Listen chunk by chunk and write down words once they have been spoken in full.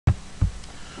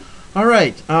All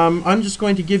right, I'm just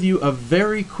going to give you a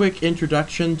very quick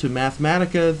introduction to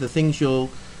Mathematica,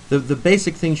 the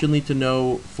basic things you'll need to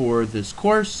know for this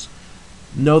course.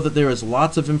 Know that there is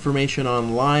lots of information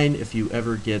online. If you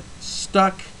ever get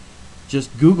stuck,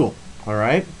 just Google, all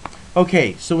right?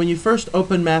 Okay, so when you first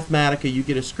open Mathematica, you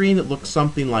get a screen that looks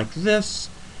something like this.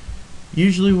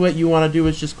 Usually what you want to do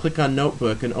is just click on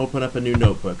Notebook and open up a new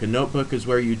notebook. A notebook is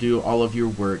where you do all of your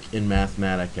work in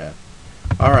Mathematica.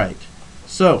 All right,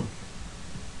 so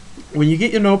when you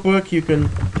get your notebook, you can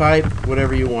type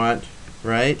whatever you want,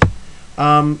 right?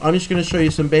 I'm just going to show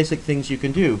you some basic things you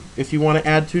can do. If you want to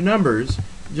add two numbers,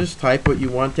 just type what you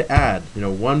want to add.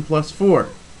 1 plus 4.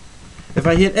 If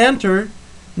I hit enter,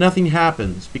 nothing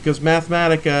happens because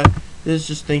Mathematica is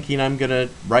just thinking I'm going to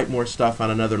write more stuff on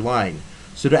another line.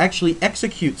 So to actually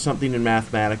execute something in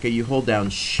Mathematica, you hold down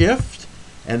Shift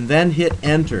and then hit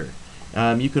enter.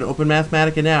 You can open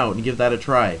Mathematica now and give that a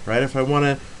try, right? If I want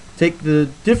to take the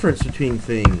difference between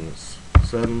things,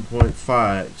 7.5,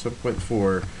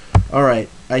 7.4. All right,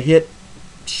 I hit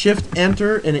Shift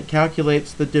Enter and it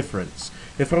calculates the difference.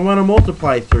 If I want to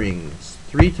multiply things,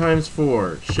 3 times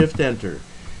 4, Shift Enter.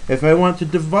 If I want to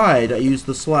divide, I use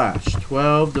the slash.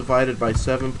 12 divided by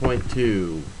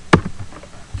 7.2.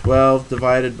 12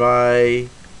 divided by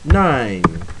 9.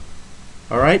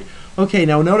 All right? Okay,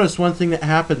 now notice one thing that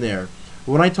happened there.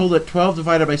 When I told it 12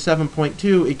 divided by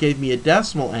 7.2, it gave me a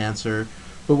decimal answer,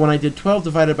 but when I did 12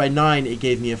 divided by 9, it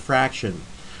gave me a fraction.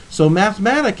 So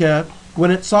Mathematica,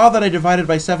 when it saw that I divided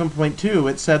by 7.2,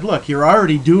 it said, look, you're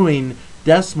already doing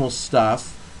decimal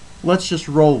stuff. Let's just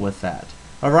roll with that.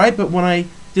 All right, but when I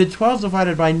did 12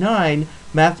 divided by 9,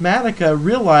 Mathematica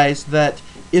realized that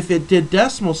if it did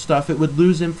decimal stuff, it would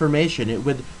lose information. It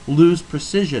would lose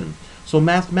precision. So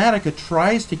Mathematica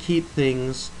tries to keep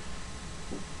things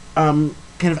kind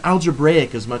of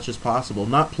algebraic as much as possible,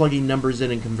 not plugging numbers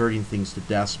in and converting things to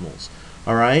decimals.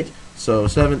 All right, so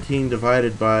 17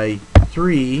 divided by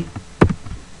 3,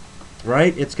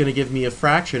 right? It's going to give me a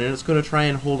fraction, and it's going to try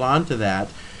and hold on to that.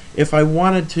 If I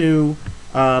wanted to,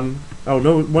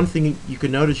 one thing you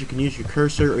can notice, you can use your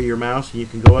cursor or your mouse, and you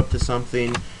can go up to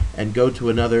something and go to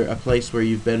a place where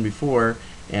you've been before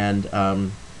and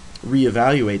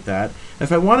reevaluate that.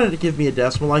 If I wanted to give me a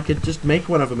decimal, I could just make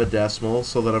one of them a decimal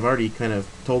so that I've already kind of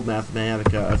told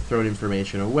Mathematica I've thrown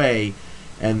information away,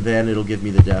 and then it'll give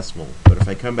me the decimal. But if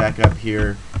I come back up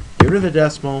here, get rid of the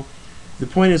decimal, the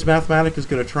point is Mathematica is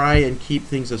going to try and keep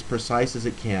things as precise as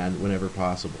it can whenever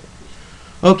possible.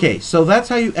 Okay, so that's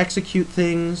how you execute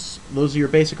things. Those are your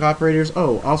basic operators.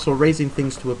 Oh, also raising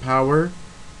things to a power.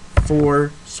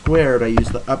 4 squared, I use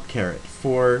the up caret.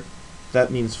 4,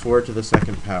 that means 4 to the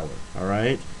second power. All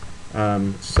right.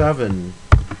 7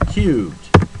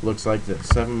 cubed looks like this.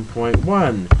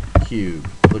 7.1 cubed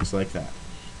looks like that.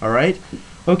 All right.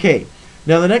 Okay.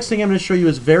 Now the next thing I'm going to show you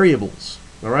is variables.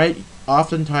 All right.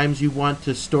 Oftentimes you want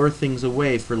to store things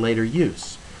away for later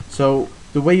use. So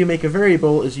the way you make a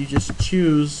variable is you just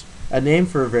choose a name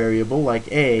for a variable like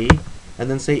a, and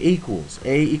then say equals.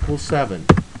 A equals 7.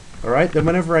 All right. Then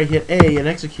whenever I hit A and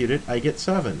execute it, I get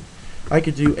 7. I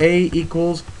could do A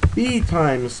equals B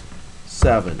times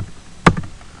 7.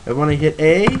 And when I hit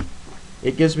A,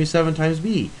 it gives me 7 times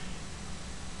B.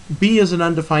 B is an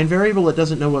undefined variable. It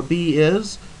doesn't know what B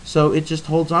is, so it just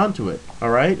holds on to it. All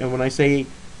right? And when I say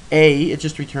A, it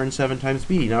just returns 7 times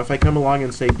B. Now if I come along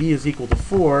and say B is equal to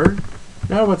 4,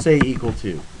 now what's A equal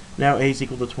to? Now A is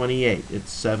equal to 28.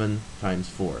 It's 7 times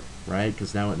 4, right?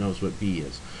 Because now it knows what B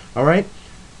is. All right?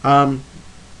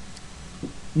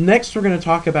 Next, we're going to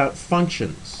talk about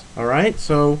functions. All right,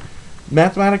 so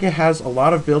Mathematica has a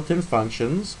lot of built-in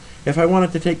functions. If I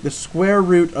wanted to take the square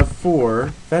root of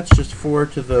 4, that's just 4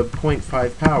 to the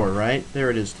 0.5 power, right? There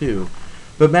it is too.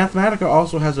 But Mathematica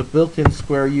also has a built-in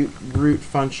square root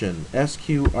function,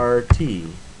 sqrt,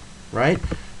 right?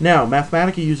 Now,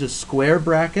 Mathematica uses square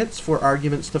brackets for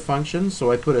arguments to functions,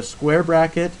 so I put a square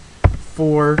bracket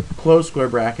for close square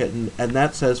bracket, and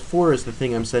that says 4 is the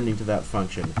thing I'm sending to that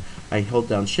function. I hold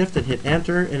down Shift and hit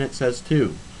Enter, and it says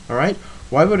 2. All right?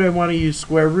 Why would I want to use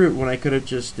square root when I could have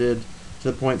just did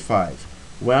to the 0.5?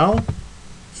 Well,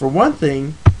 for one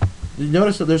thing, you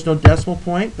notice that there's no decimal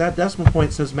point. That decimal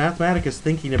point says Mathematica is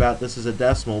thinking about this as a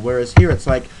decimal, whereas here it's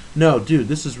like, no, dude,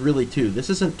 this is really 2. This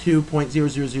isn't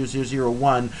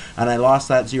 2.000001, and I lost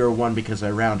that 0.1 because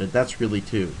I rounded. That's really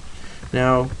 2.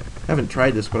 Now, I haven't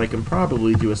tried this, but I can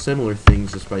probably do a similar thing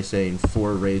just by saying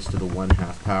 4 raised to the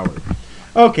 1/2 power.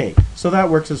 Okay, so that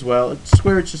works as well.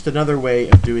 Square is just another way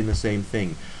of doing the same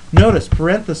thing. Notice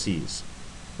parentheses.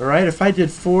 All right, if I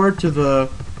did 4 to the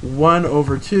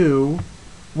 1/2,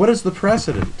 what is the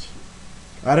precedent?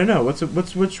 I don't know. What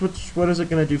is it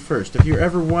going to do first? If you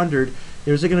ever wondered,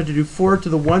 is it going to do 4 to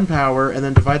the 1 power and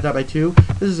then divide that by 2?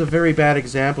 This is a very bad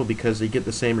example because you get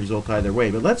the same result either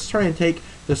way. But let's try and take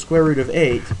the square root of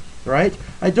 8, right?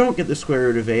 I don't get the square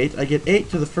root of 8. I get 8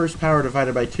 to the first power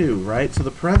divided by 2, right? So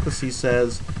the parenthesis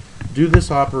says, do this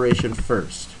operation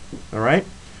first, all right?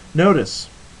 Notice,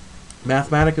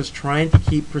 Mathematica is trying to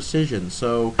keep precision.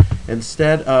 So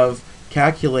instead of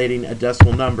calculating a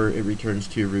decimal number, it returns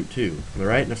 2 root 2. All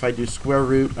right, and if I do square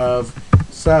root of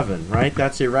 7, right,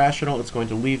 that's irrational. It's going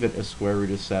to leave it as square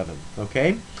root of 7.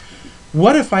 Okay.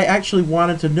 What if I actually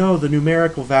wanted to know the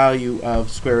numerical value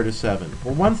of square root of 7?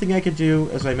 Well, one thing I could do,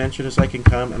 as I mentioned, is I can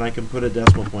come and I can put a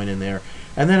decimal point in there,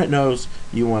 and then it knows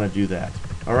you want to do that.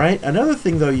 All right. Another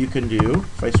thing, though, you can do,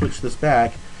 if I switch this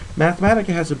back,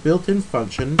 Mathematica has a built-in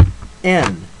function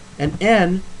n, and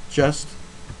n just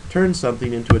turn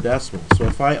something into a decimal. So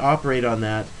if I operate on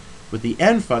that with the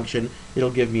n function,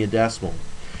 it'll give me a decimal.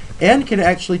 N can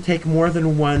actually take more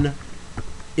than one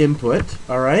input,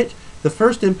 all right? The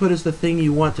first input is the thing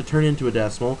you want to turn into a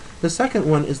decimal. The second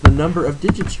one is the number of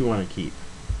digits you want to keep.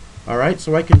 All right,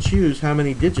 so I can choose how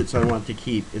many digits I want to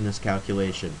keep in this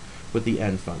calculation with the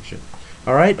n function.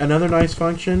 All right, another nice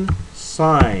function,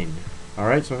 sine. All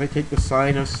right, so if I take the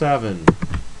sine of 7,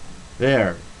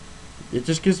 there. It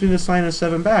just gives me the sine of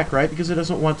 7 back, right? Because it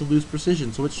doesn't want to lose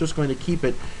precision, so it's just going to keep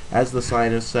it as the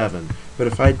sine of 7. But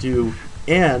if I do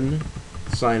n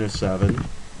sine of 7,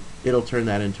 it'll turn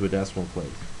that into a decimal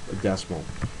place, a decimal.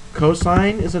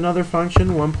 Cosine is another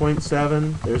function,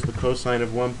 1.7. There's the cosine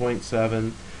of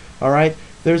 1.7. All right,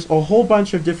 there's a whole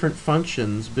bunch of different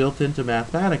functions built into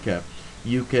Mathematica.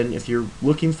 You can, if you're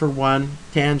looking for one,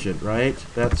 tangent, right?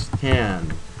 That's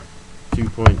tan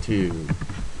 2.2.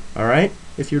 All right.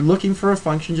 If you're looking for a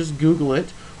function, just Google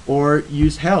it or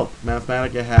use help.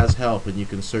 Mathematica has help, and you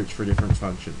can search for different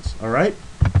functions. All right?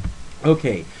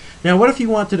 Okay. Now, what if you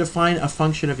want to define a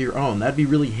function of your own? That'd be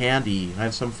really handy. I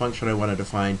have some function I want to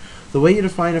define. The way you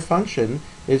define a function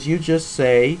is you just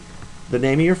say the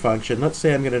name of your function. Let's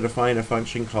say I'm going to define a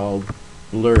function called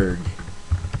blurred.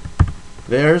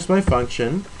 There's my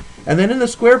function. And then in the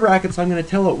square brackets, I'm going to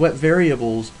tell it what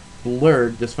variables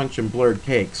blurred, this function blurred,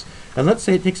 takes. And let's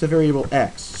say it takes a variable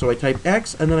x. So I type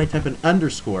x and then I type an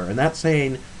underscore, and that's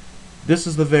saying this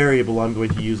is the variable I'm going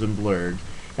to use in blurred.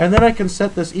 And then I can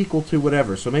set this equal to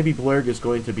whatever. So maybe blurred is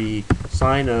going to be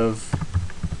sine of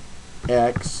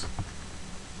x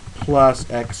plus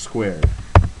x squared.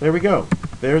 There we go.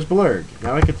 There's blurred.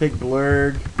 Now I can take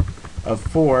blurred of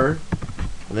 4.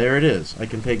 There it is. I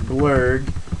can take blurred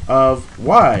of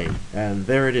y, and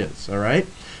there it is. All right.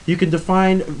 You can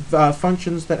define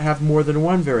functions that have more than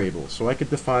one variable. So I could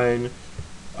define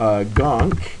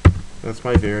gonk.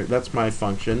 That's my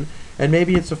function, and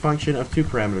maybe it's a function of 2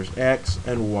 parameters, x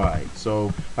and y.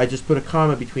 So I just put a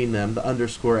comma between them, the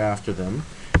underscore after them,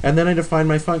 and then I define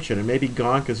my function. And maybe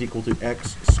gonk is equal to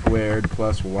x squared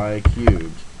plus y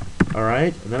cubed. All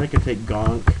right, and then I can take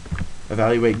gonk,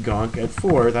 evaluate gonk at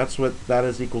 4. That's what that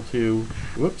is equal to.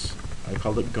 Whoops, I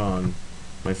called it gong.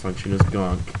 My function is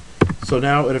gonk. So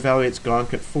now it evaluates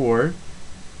gonk at 4.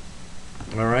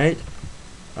 All right.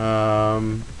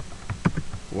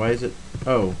 Why is it?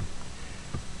 Oh.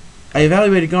 I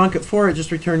evaluated gonk at 4. It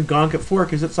just returned gonk at 4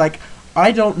 because it's like,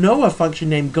 I don't know a function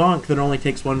named gonk that only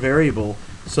takes one variable.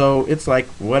 So it's like,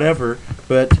 whatever.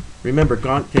 But remember,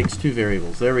 gonk takes 2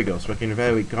 variables. There we go. So I can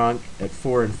evaluate gonk at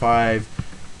 4 and 5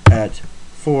 at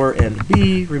 4 and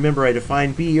b. Remember, I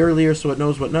defined b earlier, so it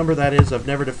knows what number that is. I've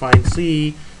never defined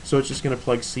c. So it's just going to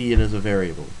plug c in as a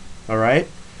variable. All right?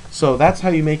 So that's how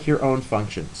you make your own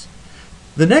functions.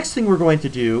 The next thing we're going to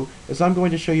do is I'm going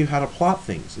to show you how to plot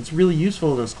things. It's really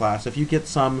useful in this class. If you get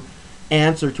some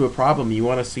answer to a problem, you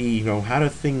want to see, how do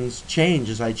things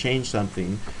change as I change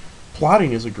something.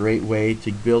 Plotting is a great way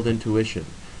to build intuition.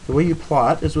 The way you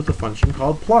plot is with a function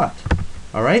called plot.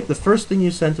 All right? The first thing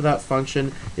you send to that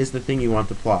function is the thing you want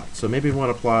to plot. So maybe we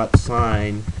want to plot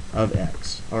sine of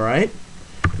x. All right?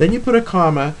 Then you put a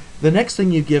comma. The next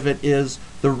thing you give it is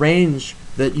the range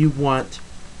that you want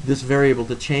this variable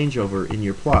to change over in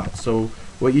your plot. So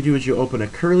what you do is you open a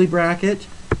curly bracket,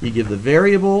 you give the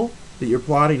variable that you're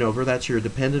plotting over, that's your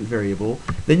dependent variable,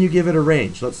 then you give it a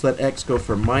range. Let's let x go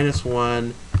from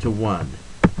 -1 to 1.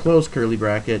 Close curly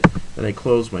bracket, then I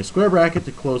close my square bracket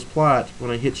to close plot.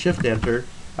 When I hit Shift Enter,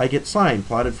 I get sine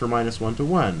plotted for -1 to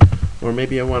 1. Or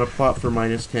maybe I want to plot for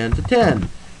 -10 to 10.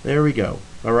 There we go.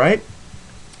 All right?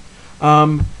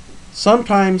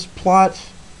 Sometimes plot,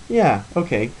 yeah,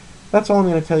 okay. That's all I'm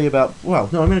going to tell you about. Well,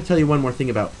 no, I'm going to tell you one more thing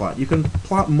about plot. You can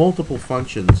plot multiple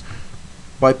functions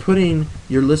by putting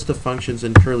your list of functions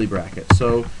in curly brackets.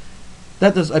 So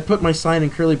I put my sign in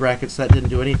curly brackets, that didn't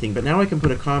do anything. But now I can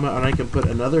put a comma and I can put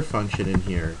another function in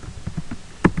here.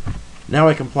 Now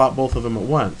I can plot both of them at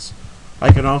once.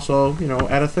 I can also,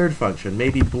 add a third function,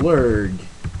 maybe blurg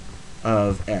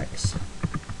of x,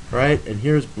 right? And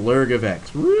here's blurg of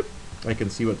x. Whoop. I can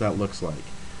see what that looks like.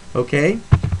 Okay,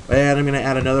 and I'm going to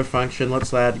add another function.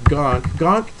 Let's add gonk.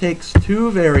 Gonk takes two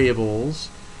variables,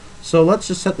 so let's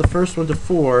just set the first one to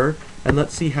 4, and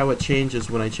let's see how it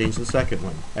changes when I change the second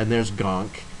one. And there's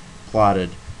gonk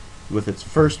plotted with its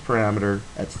first parameter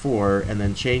at 4, and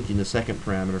then changing the second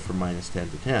parameter from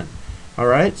 -10 to 10. All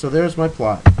right, so there's my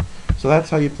plot. So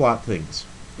that's how you plot things.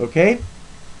 Okay?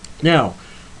 Now,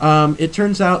 it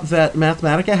turns out that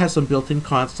Mathematica has some built-in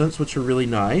constants which are really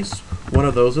nice. One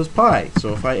of those is pi.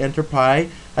 So if I enter pi,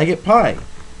 I get pi.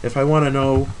 If I want to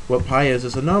know what pi is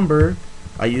as a number,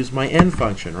 I use my n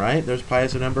function, right? There's pi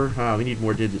as a number. We need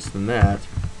more digits than that.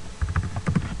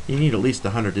 You need at least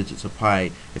 100 digits of pi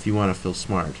if you want to feel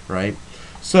smart, right?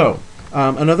 So,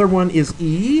 another one is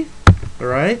e. All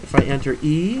right, if I enter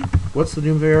e, what's the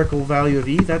numerical value of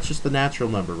e? That's just the natural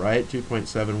number, right?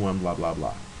 2.71, blah, blah,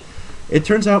 blah. It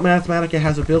turns out Mathematica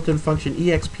has a built-in function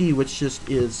exp, which just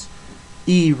is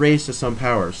e raised to some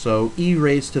power. So e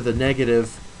raised to the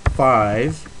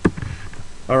 -5,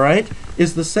 all right,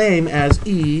 is the same as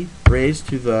e raised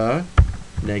to the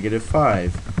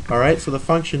 -5. All right, so the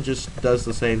function just does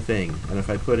the same thing. And if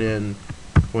I put in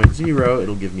 0.0,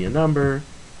 it'll give me a number.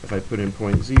 If I put in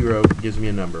 0.0, it gives me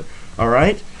a number. All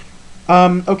right.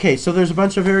 Okay, so there's a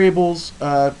bunch of variables.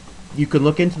 You can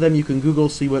look into them. You can Google,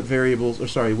 see what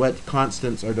what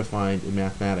constants are defined in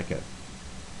Mathematica.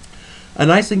 A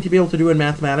nice thing to be able to do in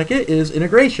Mathematica is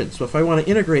integration. So if I want to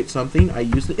integrate something, I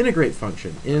use the integrate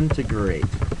function. Integrate.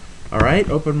 All right,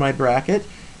 open my bracket.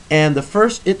 And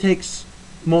it takes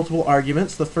multiple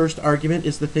arguments. The first argument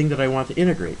is the thing that I want to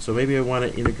integrate. So maybe I want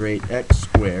to integrate x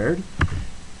squared.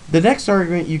 The next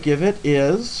argument you give it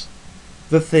is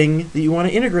the thing that you want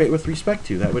to integrate with respect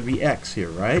to. That would be x here,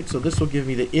 right? So this will give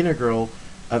me the integral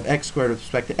of x squared with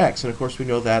respect to x. And of course we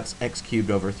know that's x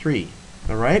cubed over 3.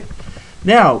 All right?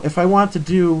 Now, if I want to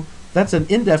do, that's an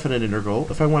indefinite integral.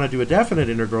 If I want to do a definite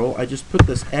integral, I just put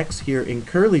this x here in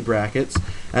curly brackets,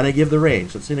 and I give the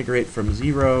range. Let's integrate from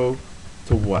 0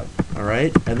 to 1. All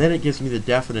right? And then it gives me the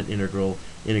definite integral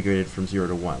integrated from 0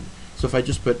 to 1. So if I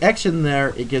just put x in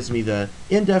there, it gives me the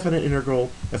indefinite integral.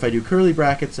 If I do curly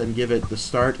brackets and give it the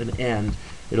start and end,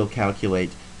 it'll calculate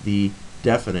the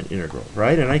definite integral,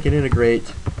 right? And I can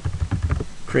integrate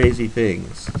crazy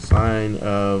things. Sine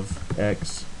of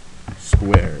x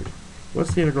squared.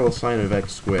 What's the integral of sine of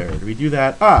x squared? We do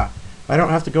that. I don't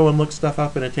have to go and look stuff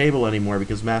up in a table anymore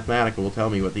because Mathematica will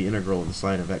tell me what the integral of the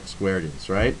sine of x squared is,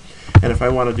 right? And if I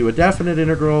want to do a definite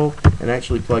integral and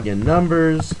actually plug in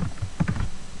numbers,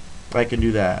 I can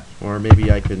do that. Or maybe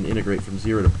I can integrate from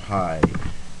 0 to pi.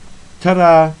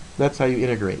 Ta-da! That's how you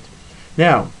integrate.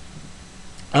 Now,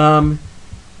 I'm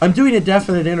doing a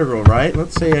definite integral, right?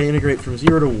 Let's say I integrate from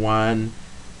 0 to 1.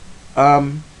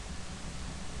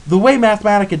 The way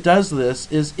Mathematica does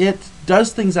this is it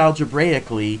does things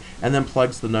algebraically and then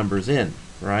plugs the numbers in,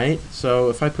 right? So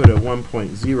if I put a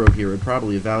 1.0 here, it would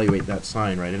probably evaluate that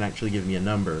sign, right, and actually give me a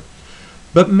number.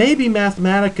 But maybe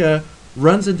Mathematica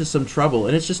runs into some trouble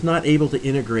and it's just not able to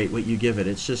integrate what you give it.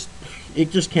 It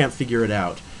just can't figure it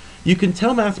out. You can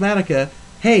tell Mathematica,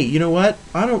 hey, you know what?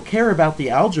 I don't care about the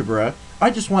algebra. I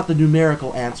just want the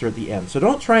numerical answer at the end. So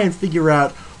don't try and figure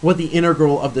out what the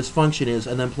integral of this function is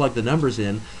and then plug the numbers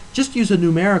in. Just use a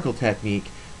numerical technique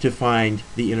to find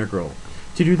the integral.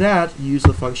 To do that, use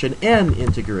the function n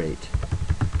integrate.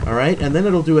 All right, and then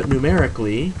it'll do it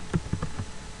numerically.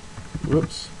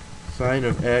 Whoops. Sine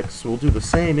of x. We'll do the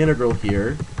same integral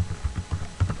here.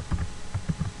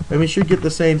 And we should get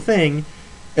the same thing,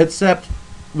 except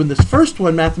when this first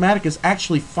one, Mathematica is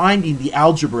actually finding the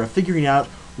algebra, figuring out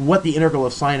what the integral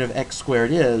of sine of x squared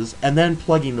is, and then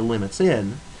plugging the limits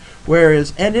in.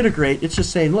 Whereas n integrate, it's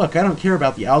just saying, look, I don't care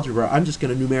about the algebra, I'm just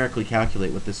going to numerically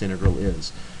calculate what this integral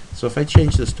is. So if I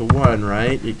change this to 1,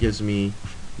 right, it gives me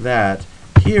that.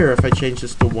 Here, if I change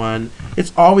this to 1,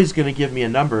 it's always going to give me a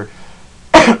number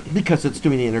because it's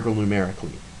doing the integral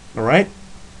numerically. All right?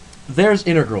 There's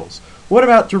integrals. What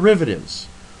about derivatives?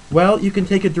 Well, you can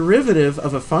take a derivative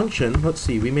of a function. Let's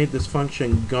see, we made this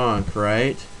function gonk,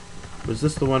 right? Was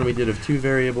this the one we did of two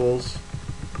variables?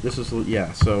 This is,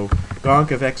 yeah, so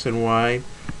gonk of x and y.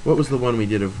 What was the one we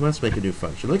did of, let's make a new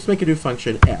function. Let's make a new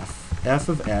function f. F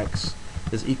of x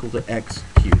is equal to x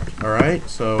cubed, all right?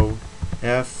 So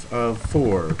f of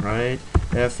 4, right?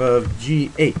 F of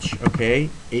h, okay?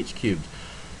 H cubed.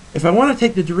 If I want to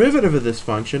take the derivative of this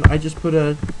function, I just put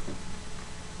a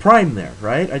prime there,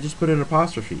 right? I just put an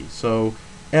apostrophe. So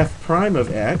f prime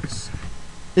of x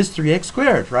is 3x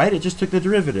squared, right? It just took the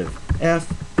derivative.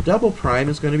 F double prime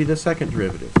is going to be the second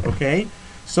derivative, okay?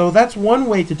 So that's one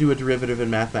way to do a derivative in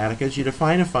Mathematica, is you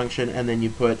define a function and then you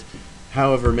put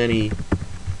however many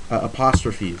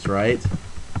apostrophes, right,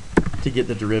 to get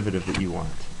the derivative that you want,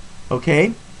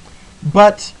 okay?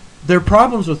 But there are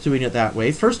problems with doing it that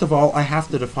way. First of all, I have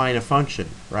to define a function,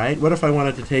 right? What if I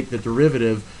wanted to take the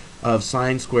derivative of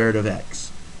sine squared of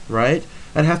x, right?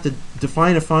 I'd have to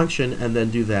define a function and then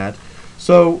do that.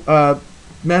 So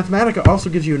Mathematica also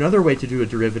gives you another way to do a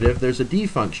derivative. There's a d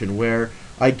function where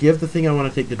I give the thing I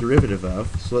want to take the derivative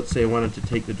of. So let's say I wanted to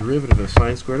take the derivative of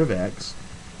sine squared of x,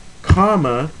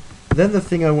 comma, then the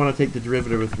thing I want to take the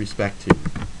derivative with respect to.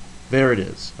 There it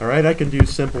is. All right, I can do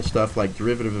simple stuff like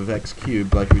derivative of x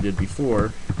cubed like we did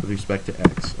before with respect to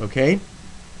x, okay?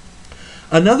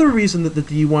 Another reason that the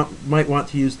d might want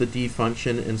to use the d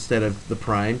function instead of the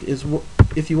primed is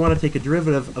if you want to take a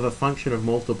derivative of a function of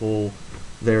multiple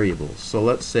variables. So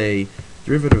let's say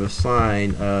derivative of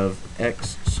sine of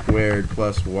x squared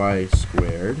plus y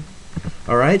squared.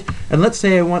 All right, and let's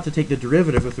say I want to take the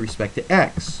derivative with respect to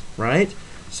x, right?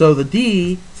 So the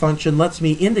d function lets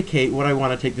me indicate what I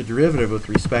want to take the derivative with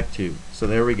respect to. So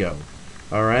there we go.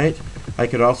 All right, I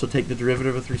could also take the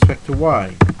derivative with respect to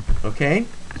y, okay?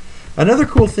 Another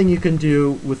cool thing you can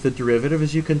do with the derivative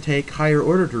is you can take higher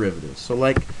order derivatives. So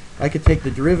like I could take the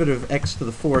derivative of x to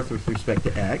the fourth with respect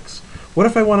to x. What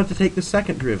if I wanted to take the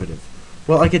second derivative?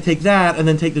 Well, I could take that and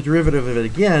then take the derivative of it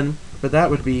again, but that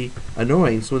would be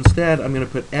annoying. So instead, I'm going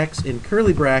to put x in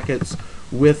curly brackets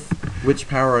with which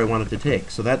power I want it to take.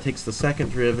 So that takes the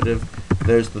second derivative,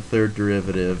 there's the third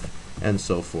derivative, and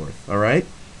so forth. All right?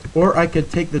 Or I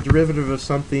could take the derivative of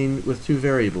something with two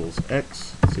variables,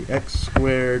 x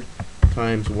squared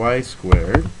times y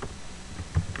squared.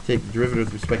 Take the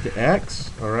derivative with respect to x,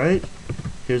 all right?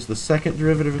 Here's the second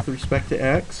derivative with respect to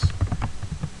x.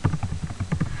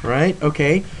 Right?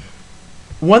 Okay.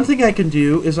 One thing I can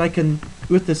do is I can,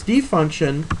 with this d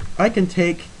function, I can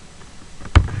take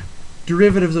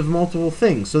derivatives of multiple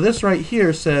things. So this right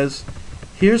here says,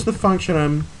 here's the function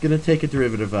I'm going to take a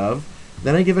derivative of.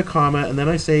 Then I give a comma, and then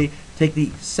I say take the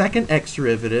second x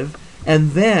derivative,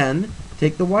 and then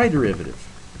take the y derivative,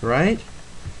 right?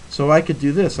 So I could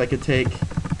do this. I could take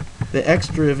the x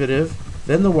derivative,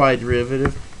 then the y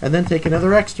derivative, and then take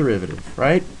another x derivative,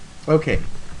 right? Okay.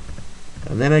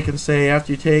 And then I can say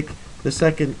after you take the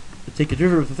second, take a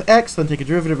derivative with x, then take a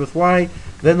derivative with y,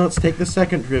 then let's take the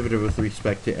second derivative with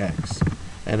respect to x.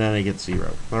 And then I get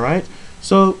 0, all right?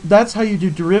 So that's how you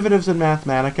do derivatives in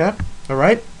Mathematica, all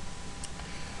right?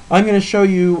 I'm going to show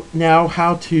you now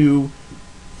how to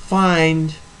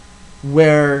find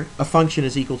where a function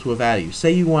is equal to a value.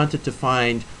 Say you wanted to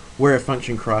find where a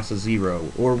function crosses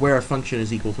 0 or where a function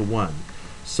is equal to 1.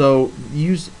 So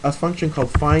use a function called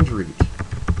findRoot.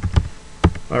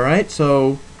 All right,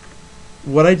 so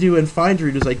what I do in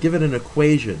findRoot is I give it an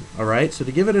equation. All right, so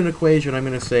to give it an equation, I'm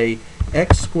going to say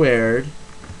x squared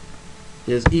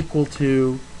is equal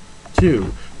to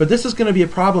 2. But this is going to be a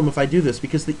problem if I do this,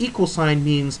 because the equal sign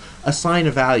means assign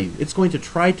a value. It's going to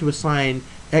try to assign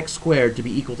x squared to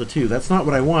be equal to 2. That's not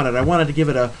what I wanted. I wanted to give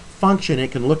it a function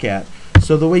it can look at.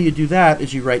 So the way you do that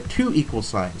is you write two equal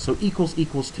signs. So equals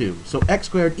equals 2. So x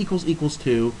squared equals equals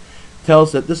 2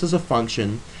 tells that this is a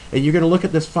function, and you're going to look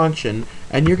at this function,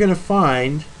 and you're going to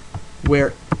find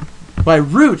where, by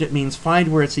root, it means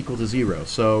find where it's equal to 0.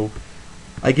 So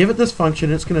I give it this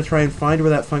function, it's going to try and find where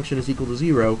that function is equal to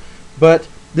 0, but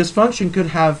this function could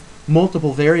have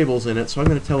multiple variables in it, so I'm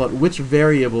going to tell it which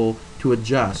variable to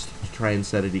adjust to try and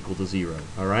set it equal to 0.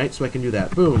 All right, so I can do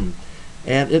that. Boom.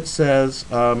 And it says,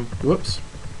 whoops,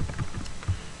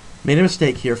 made a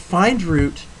mistake here.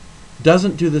 findRoot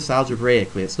doesn't do this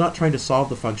algebraically. It's not trying to solve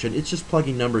the function. It's just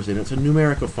plugging numbers in. It's a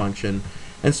numerical function.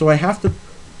 And so I have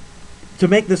to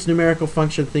make this numerical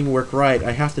function thing work right,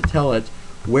 I have to tell it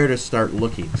where to start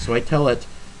looking. So I tell it,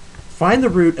 find the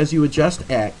root as you adjust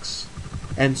x,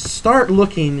 and start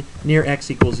looking near x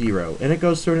equals 0. And it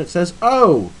goes through and it says,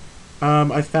 oh,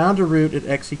 I found a root at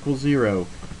x equals 0.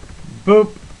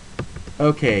 Boop.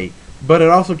 Okay. But it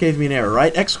also gave me an error,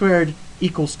 right? X squared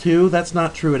equals 2. That's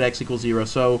not true at x equals 0.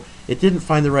 So it didn't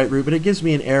find the right root, but it gives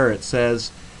me an error. It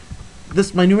says,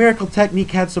 my numerical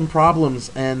technique had some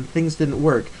problems and things didn't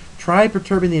work. Try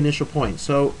perturbing the initial point.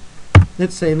 So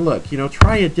it's saying, look,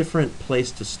 try a different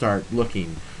place to start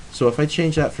looking. So if I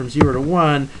change that from 0 to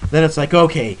 1, then it's like,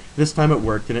 okay, this time it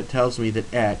worked, and it tells me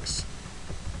that x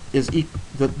is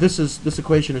this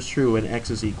equation is true and x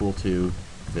is equal to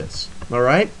this. All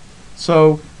right?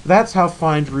 So that's how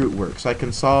findRoot works. I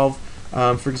can solve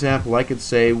For example, I could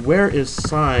say, where is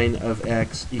sine of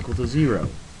x equal to 0?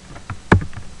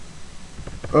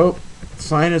 Oh,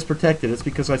 sine is protected. It's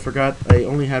because I forgot I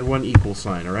only had one equal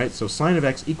sign, all right? So sine of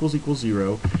x equals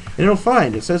 0, and it'll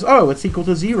find, it says, oh, it's equal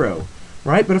to 0,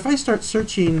 right? But if I start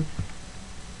searching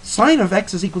sine of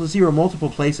x is equal to 0 multiple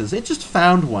places, it just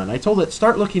found one. I told it,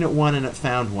 start looking at one, and it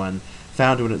found one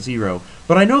at 0.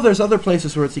 But I know there's other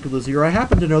places where it's equal to 0. I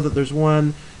happen to know that there's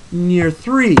one near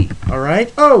 3, all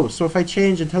right? Oh, so if I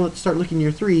change and tell it to start looking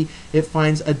near 3, it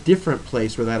finds a different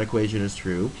place where that equation is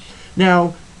true.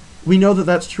 Now, we know that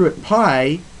that's true at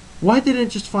pi. Why didn't it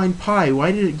just find pi?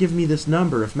 Why did it give me this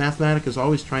number if Mathematica is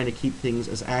always trying to keep things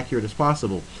as accurate as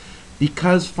possible?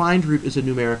 Because find root is a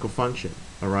numerical function,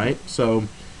 all right? So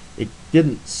it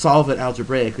didn't solve it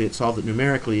algebraically, it solved it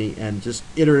numerically and just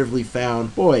iteratively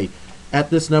found, boy, at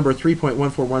this number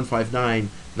 3.14159,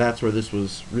 that's where this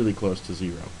was really close to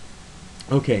 0.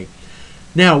 Okay,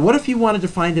 now what if you wanted to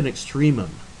find an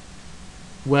extremum?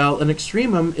 Well, an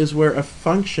extremum is where a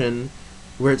function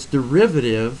where its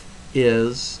derivative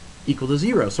is equal to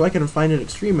 0. So I can find an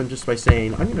extremum just by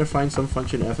saying, I'm going to find some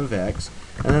function f of x,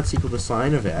 and that's equal to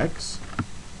sine of x.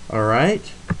 All right?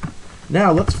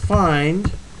 Now let's find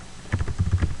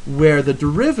where the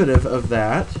derivative of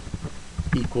that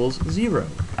equals 0.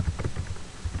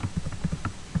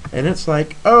 And it's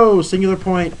like, oh, singular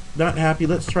point, not happy.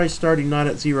 Let's try starting not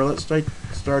at 0. Let's try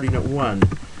starting at 1.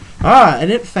 Ah, and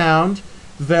it found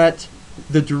that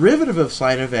the derivative of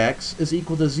sine of x is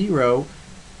equal to 0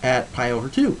 at pi over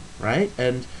 2, right?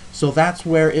 And so that's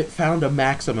where it found a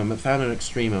maximum. It found an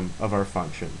extremum of our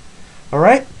function. All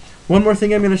right? One more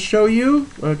thing I'm going to show you.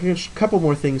 A couple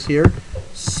more things here.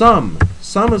 Sum.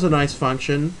 Sum is a nice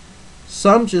function.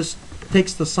 Sum just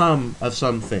takes the sum of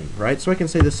something, right? So I can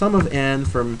say the sum of n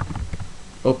from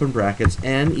open brackets,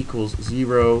 n equals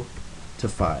 0 to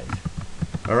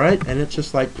 5. All right? And it's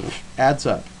just like adds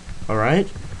up. All right?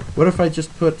 What if I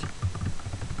just put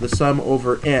the sum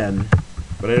over n,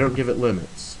 but I don't give it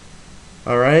limits?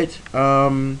 All right?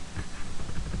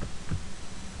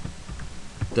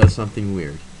 Does something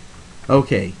weird.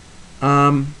 Okay.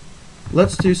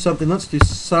 Let's do something. Let's do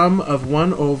sum of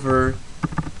 1 over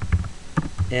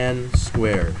n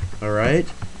squared. All right?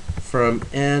 From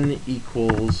n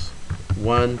equals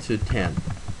 1 to 10.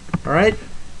 All right?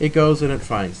 It goes and it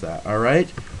finds that. All right?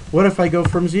 What if I go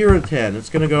from 0 to 10? It's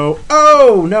going to go,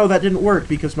 oh, no, that didn't work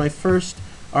because my first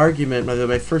argument,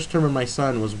 my first term of my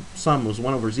sum was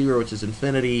 1 over 0, which is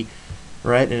infinity,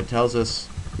 right? And it tells us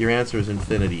your answer is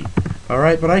infinity. All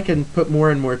right, but I can put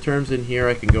more and more terms in here.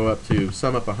 I can go up to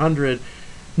sum up 100.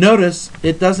 Notice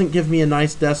it doesn't give me a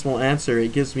nice decimal answer.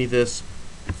 It gives me this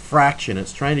fraction.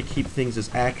 It's trying to keep things as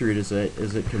accurate as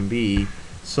it can be.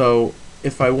 So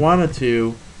if I wanted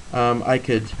to, I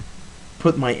could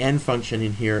put my n function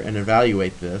in here and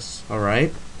evaluate this, all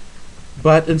right?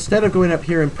 But instead of going up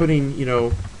here and putting, you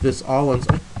know, this all in,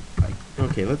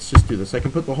 okay, let's just do this. I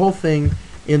can put the whole thing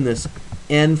in this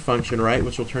n function, right,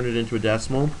 which will turn it into a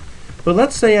decimal. But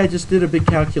let's say I just did a big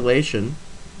calculation,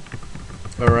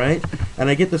 all right, and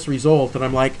I get this result, and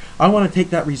I'm like, I want to take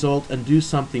that result and do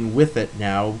something with it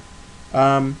now.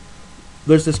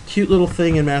 There's this cute little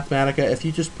thing in Mathematica. If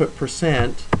you just put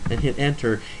percent and hit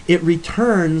enter, it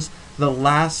returns the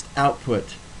last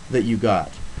output that you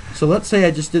got. So let's say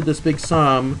I just did this big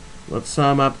sum. Let's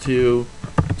sum up to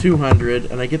 200,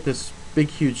 and I get this big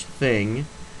huge thing.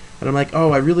 And I'm like,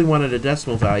 oh, I really wanted a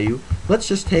decimal value. Let's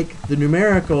just take the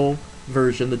numerical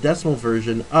version, the decimal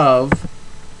version of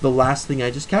the last thing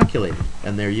I just calculated.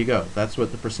 And there you go. That's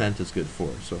what the percent is good for.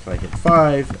 So if I hit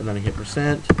 5 and then I hit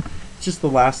percent, it's just the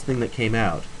last thing that came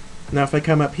out. Now if I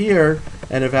come up here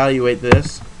and evaluate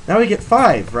this, now we get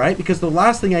 5, right? Because the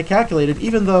last thing I calculated,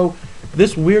 even though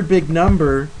this weird big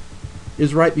number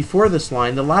is right before this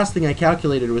line, the last thing I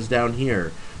calculated was down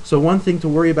here. So one thing to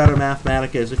worry about in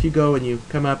Mathematica is if you go and you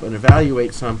come up and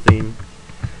evaluate something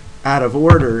out of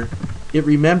order, it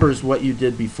remembers what you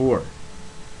did before.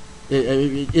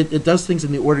 It does things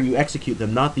in the order you execute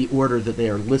them, not the order that they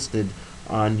are listed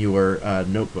on your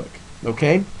notebook.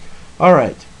 Okay? All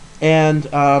right. And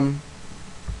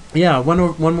yeah,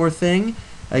 one more thing.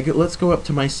 Let's go up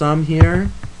to my sum here.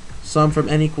 Sum from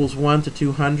n equals 1 to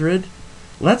 200.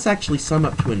 Let's actually sum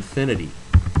up to infinity.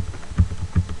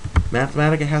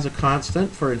 Mathematica has a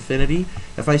constant for infinity.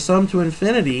 If I sum to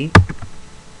infinity,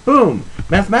 boom!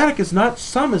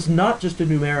 Sum is not just a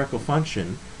numerical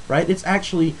function, right? It's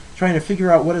actually trying to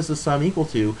figure out what is the sum equal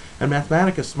to, and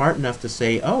Mathematica is smart enough to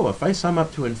say, oh, if I sum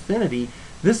up to infinity,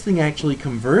 this thing actually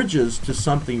converges to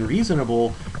something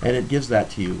reasonable, and it gives that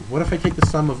to you. What if I take the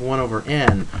sum of 1 over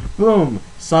n? Boom!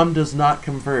 Sum does not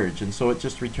converge, and so it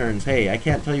just returns, hey, I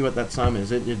can't tell you what that sum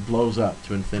is. It blows up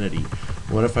to infinity.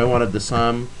 What if I wanted the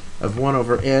sum of 1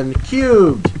 over n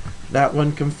cubed? That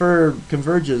one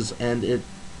converges, and it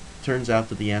turns out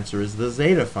that the answer is the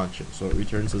zeta function, so it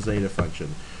returns the zeta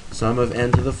function. Sum of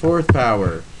n to the 4th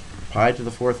power, pi to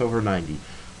the 4th over 90.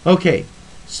 Okay,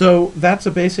 so that's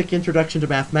a basic introduction to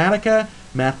Mathematica.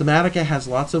 Mathematica has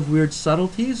lots of weird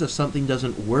subtleties. If something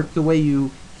doesn't work the way you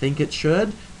think it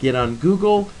should, get on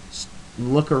Google,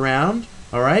 look around,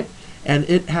 all right? And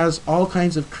it has all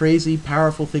kinds of crazy,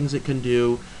 powerful things it can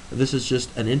do. This is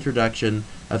just an introduction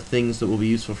of things that will be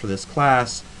useful for this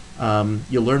class.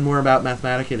 You'll learn more about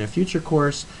Mathematica in a future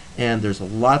course, and there's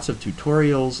lots of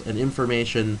tutorials and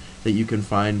information that you can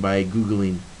find by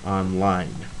Googling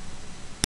online.